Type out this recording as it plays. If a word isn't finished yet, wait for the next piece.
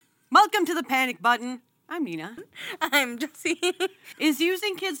Welcome to the panic button. I'm Nina. I'm Jessie. Is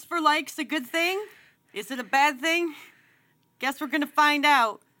using kids for likes a good thing? Is it a bad thing? Guess we're gonna find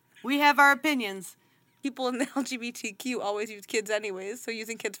out. We have our opinions. People in the LGBTQ always use kids anyways, so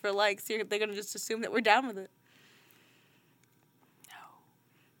using kids for likes, they're going to just assume that we're down with it. No.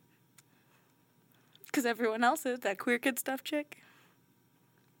 Because everyone else is, that queer kid stuff chick.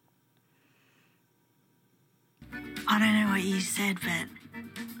 I don't know what you said, but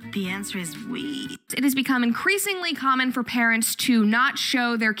the answer is we. It has become increasingly common for parents to not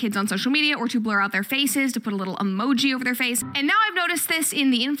show their kids on social media or to blur out their faces, to put a little emoji over their face. And now I've noticed this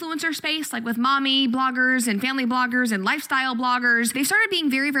in the influencer space, like with mommy bloggers and family bloggers and lifestyle bloggers. They started being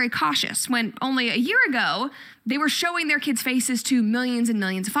very, very cautious when only a year ago, they were showing their kids' faces to millions and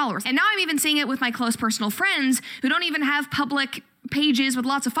millions of followers. And now I'm even seeing it with my close personal friends who don't even have public pages with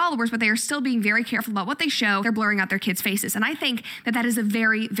lots of followers, but they are still being very careful about what they show. They're blurring out their kids' faces. And I think that that is a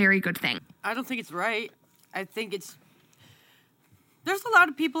very, very good thing. I don't think it's right. I think there's a lot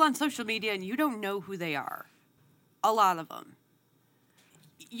of people on social media and you don't know who they are. A lot of them.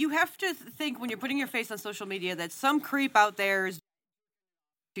 You have to think when you're putting your face on social media that some creep out there is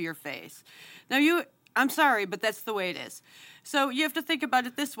to your face. Now I'm sorry, but that's the way it is. So you have to think about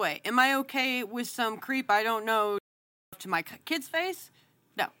it this way. Am I okay with some creep I don't know to my kid's face?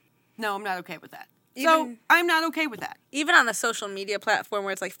 No, I'm not okay with that. So I'm not okay with that. Even on a social media platform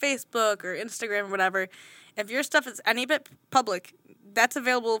where it's like Facebook or Instagram or whatever, if your stuff is any bit public, that's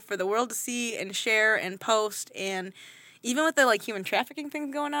available for the world to see and share and post. And even with the like human trafficking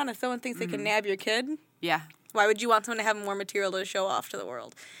things going on, if someone thinks they can nab your kid, yeah, why would you want someone to have more material to show off to the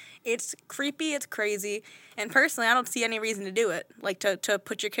world? It's creepy, it's crazy, and personally, I don't see any reason to do it, like to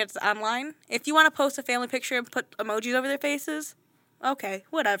put your kids online. If you want to post a family picture and put emojis over their faces, okay,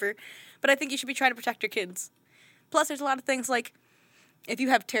 whatever. But I think you should be trying to protect your kids. Plus, there's a lot of things like if you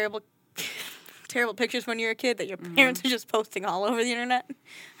have terrible pictures when you're a kid that your parents are just posting all over the internet.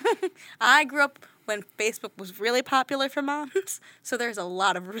 I grew up when Facebook was really popular for moms, so there's a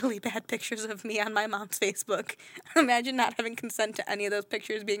lot of really bad pictures of me on my mom's Facebook. Imagine not having consent to any of those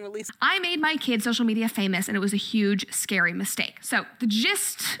pictures being released. I made my kids' social media famous, and it was a huge, scary mistake. So the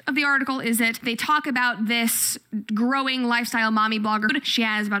gist of the article is that they talk about this growing lifestyle mommy blogger. She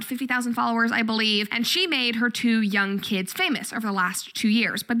has about 50,000 followers, I believe, and she made her 2 young kids famous over the last 2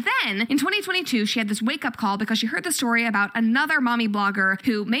 years. But then, in 2022, she had this wake-up call because she heard the story about another mommy blogger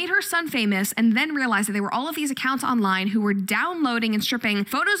who made her son famous and then realized that there were all of these accounts online who were downloading and stripping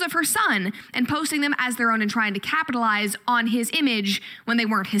photos of her son and posting them as their own and trying to capitalize on his image when they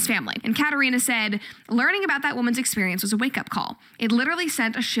weren't his family. And Katarina said, learning about that woman's experience was a wake-up call. It literally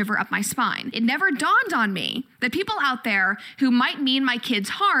sent a shiver up my spine. It never dawned on me that people out there who might mean my kids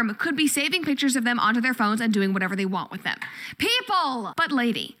harm could be saving pictures of them onto their phones and doing whatever they want with them. People! But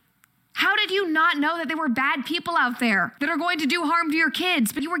lady, how did you not know that there were bad people out there that are going to do harm to your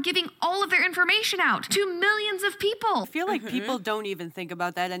kids, but you were giving all of their information out to millions of people? I feel like people don't even think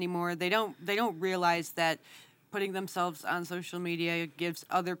about that anymore. They don't realize that putting themselves on social media gives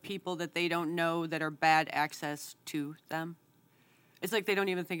other people that they don't know that are bad access to them. It's like they don't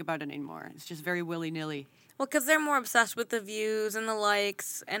even think about it anymore. It's just very willy-nilly. Well, because they're more obsessed with the views and the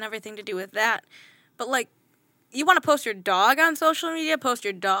likes and everything to do with that. But like, you want to post your dog on social media, post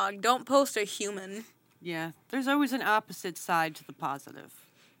your dog. Don't post a human. Yeah, there's always an opposite side to the positive.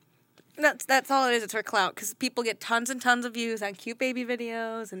 That's all it is. It's for clout, because people get tons and tons of views on cute baby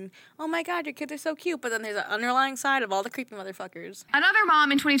videos, and oh my god, your kids are so cute. But then there's an underlying side of all the creepy motherfuckers. Another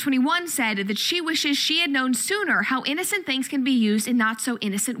mom in 2021 said that she wishes she had known sooner how innocent things can be used in not so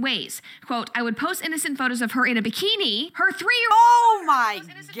innocent ways. Quote, I would post innocent photos of her in a bikini. Her 3-year-old. Oh my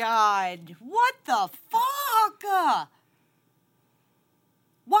god! What the fuck?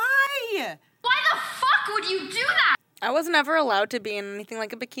 Why? Why the fuck would you do that? I was never allowed to be in anything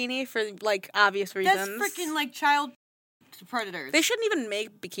like a bikini for, like, obvious reasons. That's freaking, like, child predators. They shouldn't even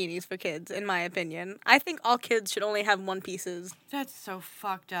make bikinis for kids, in my opinion. I think all kids should only have one pieces. That's so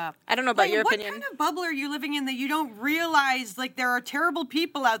fucked up. I don't know about your opinion. What kind of bubble are you living in that you don't realize, like, there are terrible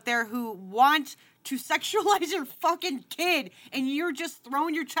people out there who want to sexualize your fucking kid, and you're just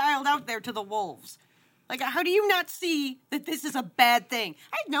throwing your child out there to the wolves? Like, how do you not see that this is a bad thing?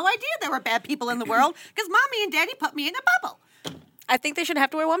 I had no idea there were bad people in the world because mommy and daddy put me in a bubble. I think they should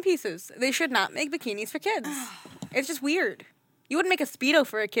have to wear one pieces. They should not make bikinis for kids. It's just weird. You wouldn't make a Speedo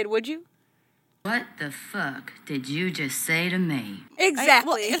for a kid, would you? What the fuck did you just say to me?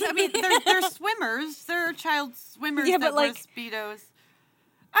 Exactly. I mean, they're swimmers. They're child swimmers Yeah, that but, wear like- Speedos.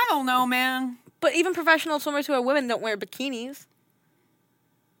 I don't know, man. But even professional swimmers who are women don't wear bikinis.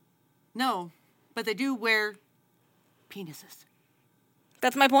 No, but they do wear penises.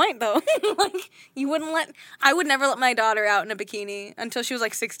 That's my point, though. Like, I would never let my daughter out in a bikini until she was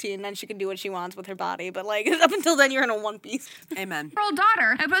like 16, then she can do what she wants with her body. But like, up until then, you're in a one piece. Amen. Year-old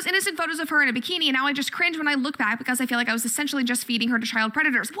daughter. I post innocent photos of her in a bikini, and now I just cringe when I look back because I feel like I was essentially just feeding her to child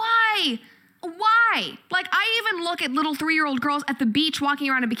predators. Why? Why? Like, I even look at little 3-year-old girls at the beach walking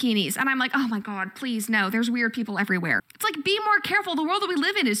around in bikinis, and I'm like, oh my God, please, no, there's weird people everywhere. It's like, be more careful. The world that we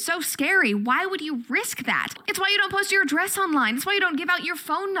live in is so scary. Why would you risk that? It's why you don't post your address online. It's why you don't give out your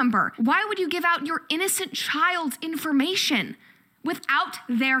phone number. Why would you give out your innocent child's information without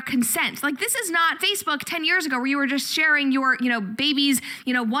their consent? Like, this is not Facebook 10 years ago where you were just sharing your, baby's,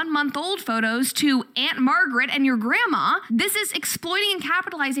 1-month-old photos to Aunt Margaret and your grandma. This is exploiting and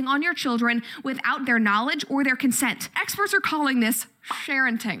capitalizing on your children without their knowledge or their consent. Experts are calling this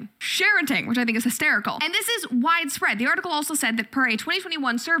sharenting, which I think is hysterical. And this is widespread. The article also said that per a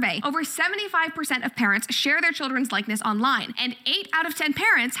 2021 survey, over 75% of parents share their children's likeness online. And 8 out of 10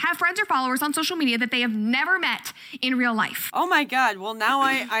 parents have friends or followers on social media that they have never met in real life. Oh my God. Well, now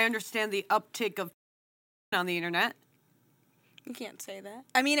I understand the uptick of on the internet. You can't say that.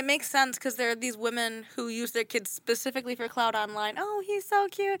 I mean, it makes sense because there are these women who use their kids specifically for clout online. Oh, he's so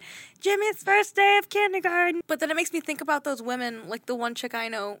cute. Jimmy's first day of kindergarten. But then it makes me think about those women, like the one chick I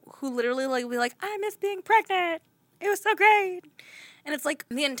know, who literally will be like, I miss being pregnant. It was so great. And it's like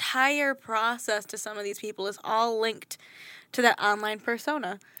the entire process to some of these people is all linked to that online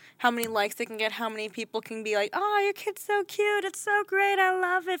persona. How many likes they can get, how many people can be like, oh, your kid's so cute, it's so great, I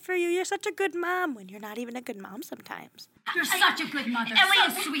love it for you, you're such a good mom, when you're not even a good mom sometimes. You're such a good mother.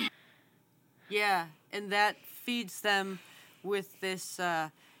 Ellie is sweet. Yeah, and that feeds them with this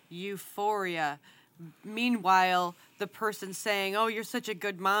euphoria. Meanwhile, the person saying, oh, you're such a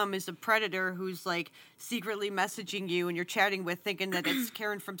good mom is a predator who's like secretly messaging you and you're chatting with thinking that it's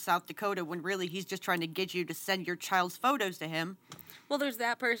Karen from South Dakota when really he's just trying to get you to send your child's photos to him. Well, there's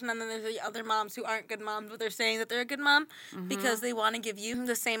that person, and then there's the other moms who aren't good moms, but they're saying that they're a good mom because they want to give you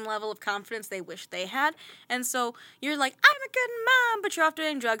the same level of confidence they wish they had. And so you're like, I'm a good mom, but you're off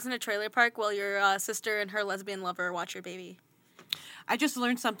doing drugs in a trailer park while your sister and her lesbian lover watch your baby. I just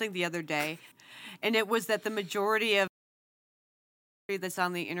learned something the other day, and it was that the majority of that's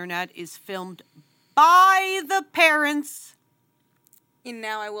on the internet is filmed by the parents. And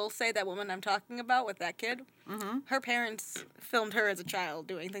now I will say that woman I'm talking about with that kid, her parents filmed her as a child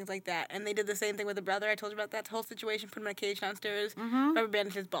doing things like that. And they did the same thing with the brother. I told you about that whole situation, put him in a cage downstairs, rubber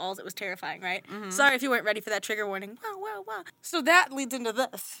banded his balls. It was terrifying, right? Sorry if you weren't ready for that trigger warning. Wow. So that leads into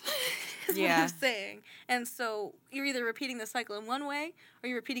this, is what I'm saying. And so you're either repeating the cycle in one way or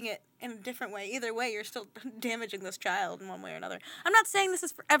you're repeating it in a different way. Either way, you're still damaging this child in one way or another. I'm not saying this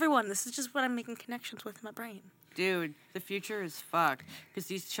is for everyone. This is just what I'm making connections with in my brain. Dude, the future is fucked because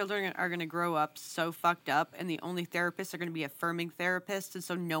these children are going to grow up so fucked up and the only therapists are going to be affirming therapists and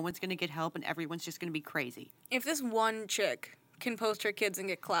so no one's going to get help and everyone's just going to be crazy. If this one chick can post her kids and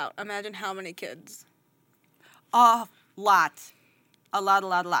get clout, imagine how many kids. A lot. A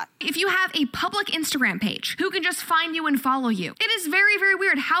lot. If you have a public Instagram page, who can just find you and follow you? It is very, very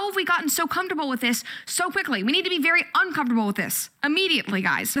weird. How have we gotten so comfortable with this so quickly? We need to be very uncomfortable with this immediately,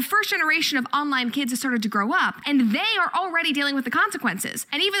 guys. The first generation of online kids has started to grow up, and they are already dealing with the consequences.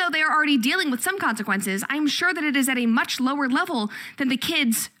 And even though they are already dealing with some consequences, I'm sure that it is at a much lower level than the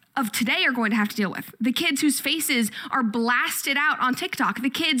kids of today are going to have to deal with. The kids whose faces are blasted out on TikTok. The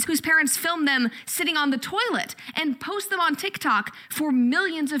kids whose parents film them sitting on the toilet and post them on TikTok for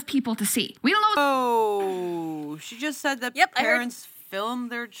millions of people to see. We don't know. Oh, she just said that Yep, parents film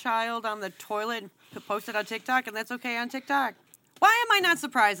their child on the toilet and post it on TikTok and that's okay on TikTok. Why am I not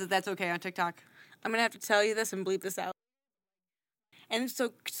surprised that that's okay on TikTok? I'm going to have to tell you this and bleep this out. And it's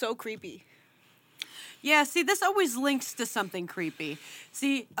so creepy. Yeah, see, this always links to something creepy.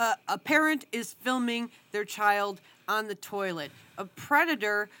 See, a parent is filming their child on the toilet. A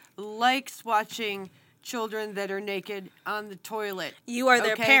predator likes watching children that are naked on the toilet. You are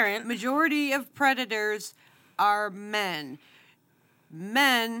their parent. Majority of predators are men.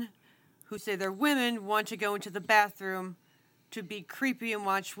 Men who say they're women want to go into the bathroom to be creepy and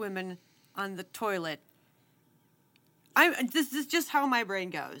watch women on the toilet. This is just how my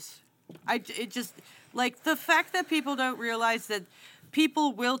brain goes. Like, the fact that people don't realize that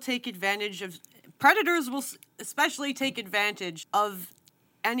people will take advantage of... Predators will especially take advantage of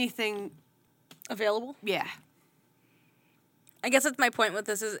anything... Available? Yeah. I guess that's my point with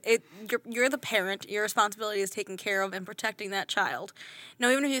this is you're the parent. Your responsibility is taking care of and protecting that child. Now,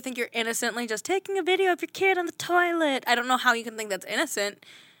 even if you think you're innocently just taking a video of your kid on the toilet, I don't know how you can think that's innocent,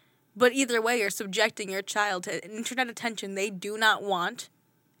 but either way, you're subjecting your child to internet attention they do not want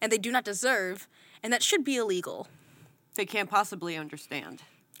and they do not deserve, and that should be illegal. they can't possibly understand.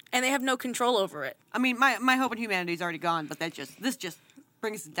 And they have no control over it. I mean, my hope in humanity is already gone, but this just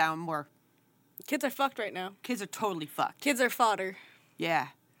brings it down more. Kids are fucked right now. Kids are totally fucked. Kids are fodder. Yeah,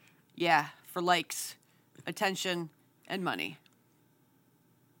 for likes, attention, and money.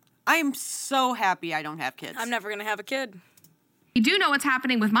 I am so happy I don't have kids. I'm never going to have a kid. We do know what's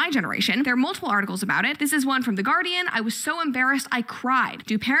happening with my generation. There are multiple articles about it. This is one from The Guardian. I was so embarrassed I cried.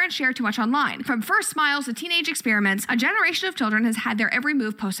 Do parents share too much online? From first smiles to teenage experiments, a generation of children has had their every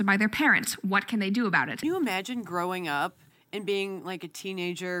move posted by their parents. What can they do about it? Can you imagine growing up and being like a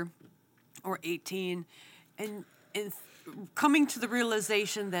teenager or 18 and coming to the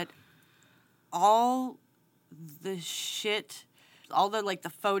realization that all the shit, all the like the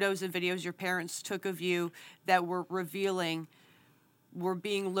photos and videos your parents took of you that were revealing were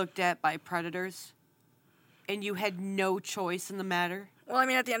being looked at by predators and you had no choice in the matter? Well, I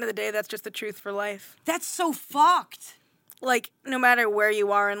mean, at the end of the day, that's just the truth for life. That's so fucked. Like, no matter where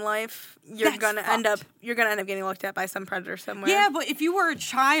you are in life, you're That's gonna end up fucked. getting looked at by some predator somewhere. Yeah, but if you were a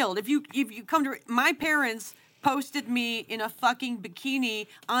child, if you come to my parents posted me in a fucking bikini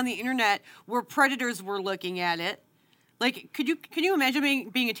on the internet where predators were looking at it. Like, can you imagine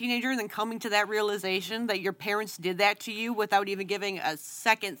being a teenager and then coming to that realization that your parents did that to you without even giving a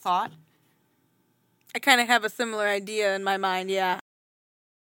second thought? I kind of have a similar idea in my mind, yeah.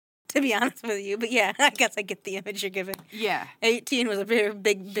 To be honest with you, but yeah, I guess I get the image you're giving. Yeah. 18 was a very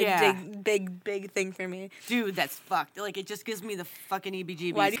big Yeah. big thing for me. Dude, that's fucked. Like, it just gives me the fucking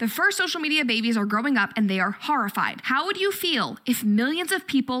EBGBs. Why do The first social media babies are growing up and they are horrified. How would you feel if millions of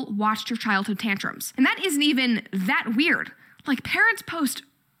people watched your childhood tantrums? And that isn't even that weird. Like, parents post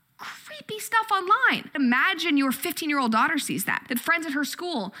creepy stuff online. Imagine your 15-year-old daughter sees that friends at her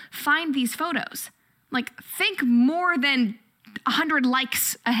school find these photos. Like, think more than 100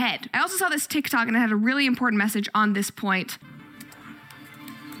 likes ahead. I also saw this TikTok and it had a really important message on this point.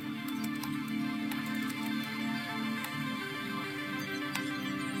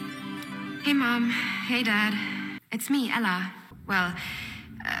 Hey, Mom. Hey, Dad. It's me, Ella. Well,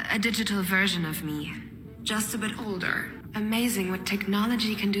 a digital version of me. Just a bit older. Amazing what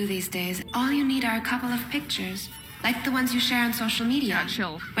technology can do these days. All you need are a couple of pictures, like the ones you share on social media. Yeah,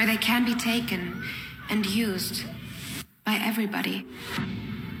 chill. Where they can be taken and used by everybody.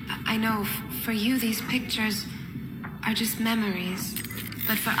 I know for you, these pictures are just memories.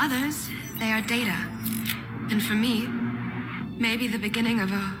 But for others, they are data. And for me, maybe the beginning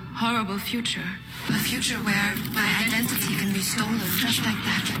of a horrible future. A future where my identity can be stolen just like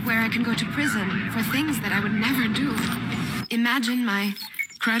that. Where I can go to prison for things that I would never do. Imagine my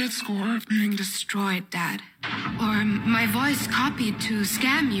credit score being destroyed, Dad. Or my voice copied to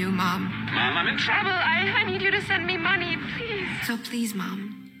scam you, Mom. Mom, I'm in trouble. I need you to send me money, please. So please,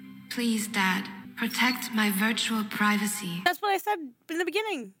 Mom. Please, Dad. Protect my virtual privacy. That's what I said in the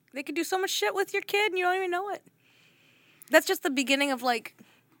beginning. They could do so much shit with your kid and you don't even know it. That's just the beginning of, like...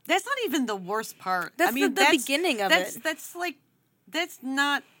 That's not even the worst part. That's I mean, the beginning of it. That's like, that's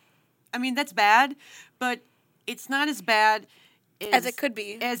not, I mean, that's bad, but it's not as bad As it could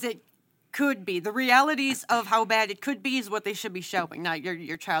be. As it could be. The realities of how bad it could be is what they should be showing. Now,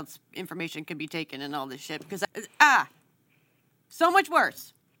 your child's information can be taken and all this shit because, so much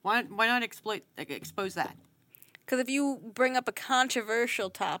worse. Why not expose that? Because if you bring up a controversial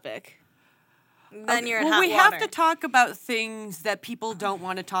topic... Then you're in hot Well, we water. have to talk about things that people don't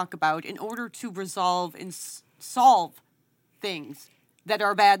want to talk about in order to resolve and solve things that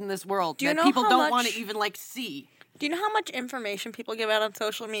are bad in this world Do you that know people how don't want much- to even see. Do you know how much information people give out on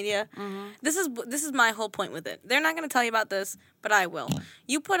social media? Mm-hmm. This is my whole point with it. They're not going to tell you about this, but I will.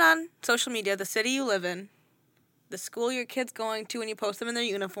 You put on social media the city you live in, the school your kid's going to, and you post them in their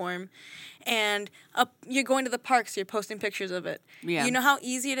uniform, and you're going to the park, so you're posting pictures of it. Yeah. You know how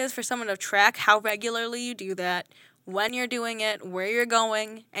easy it is for someone to track how regularly you do that, when you're doing it, where you're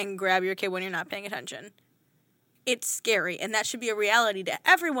going, and grab your kid when you're not paying attention. It's scary, and that should be a reality to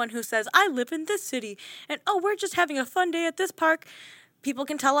everyone who says, I live in this city, and we're just having a fun day at this park. People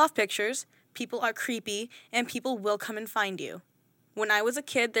can tell off pictures, people are creepy, and people will come and find you. When I was a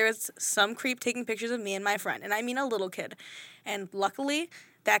kid, there was some creep taking pictures of me and my friend, and I mean a little kid. And luckily,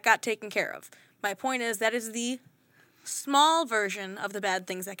 that got taken care of. My point is, that is the small version of the bad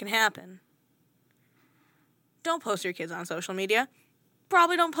things that can happen. Don't post your kids on social media.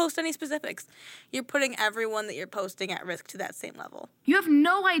 probably don't post any specifics. You're putting everyone that you're posting at risk to that same level. You have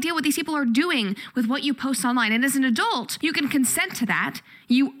no idea what these people are doing with what you post online. And as an adult, you can consent to that.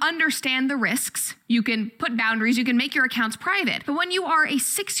 You understand the risks. You can put boundaries. You can make your accounts private. But when you are a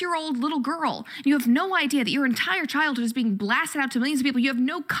 6-year-old little girl, you have no idea that your entire childhood is being blasted out to millions of people. You have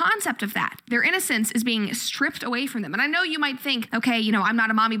no concept of that. Their innocence is being stripped away from them. And I know you might think, okay, I'm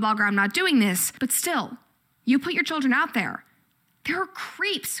not a mommy blogger. I'm not doing this. But still, you put your children out there. There are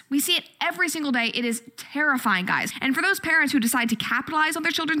creeps. We see it every single day. It is terrifying, guys. And for those parents who decide to capitalize on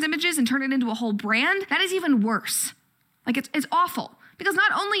their children's images and turn it into a whole brand, that is even worse. Like, it's awful. Because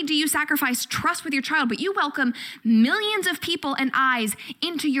not only do you sacrifice trust with your child, but you welcome millions of people and eyes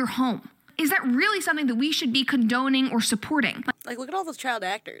into your home. Is that really something that we should be condoning or supporting? Like, look at all those child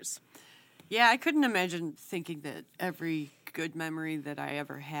actors. Yeah, I couldn't imagine thinking that every good memory that I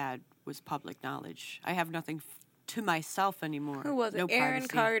ever had was public knowledge. I have nothing to myself anymore. Who was it? No Aaron privacy.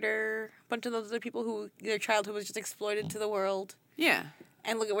 Carter. A bunch of those other people who their childhood was just exploited to the world. Yeah.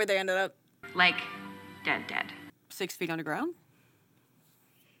 And look at where they ended up. Like, dead. 6 feet underground?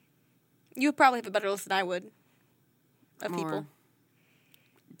 You probably have a better list than I would of Or people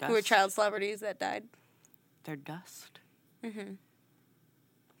dust. who were child celebrities that died. They're dust.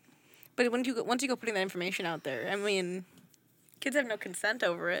 But once you go putting that information out there, I mean, kids have no consent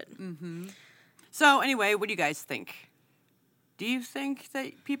over it. So anyway, what do you guys think? Do you think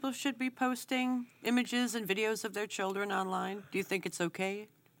that people should be posting images and videos of their children online? Do you think it's okay?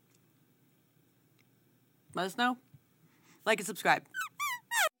 Let us know. Like and subscribe.